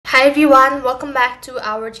Hi everyone, welcome back to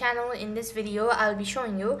our channel. In this video, I'll be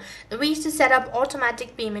showing you the ways to set up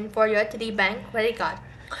automatic payment for your TD Bank credit card.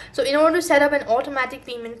 So in order to set up an automatic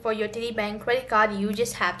payment for your TD Bank credit card, you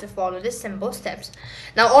just have to follow the simple steps.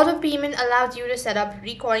 Now auto payment allows you to set up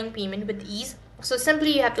recurring payment with ease. So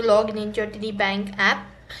simply you have to log in into your TD Bank app,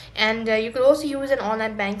 and you could also use an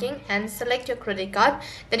online banking and select your credit card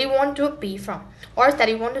that you want to pay from, or that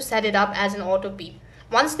you want to set it up as an auto pay.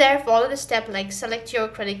 Once there, follow the step like select your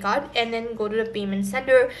credit card and then go to the payment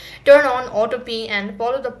center, turn on auto pay and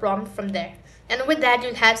follow the prompt from there. And with that,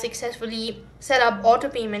 you'll have successfully set up auto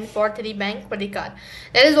payment for TD Bank credit card.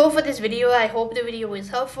 That is all for this video. I hope the video was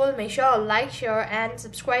helpful. Make sure to like, share and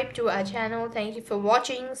subscribe to our channel. Thank you for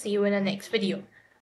watching. See you in the next video.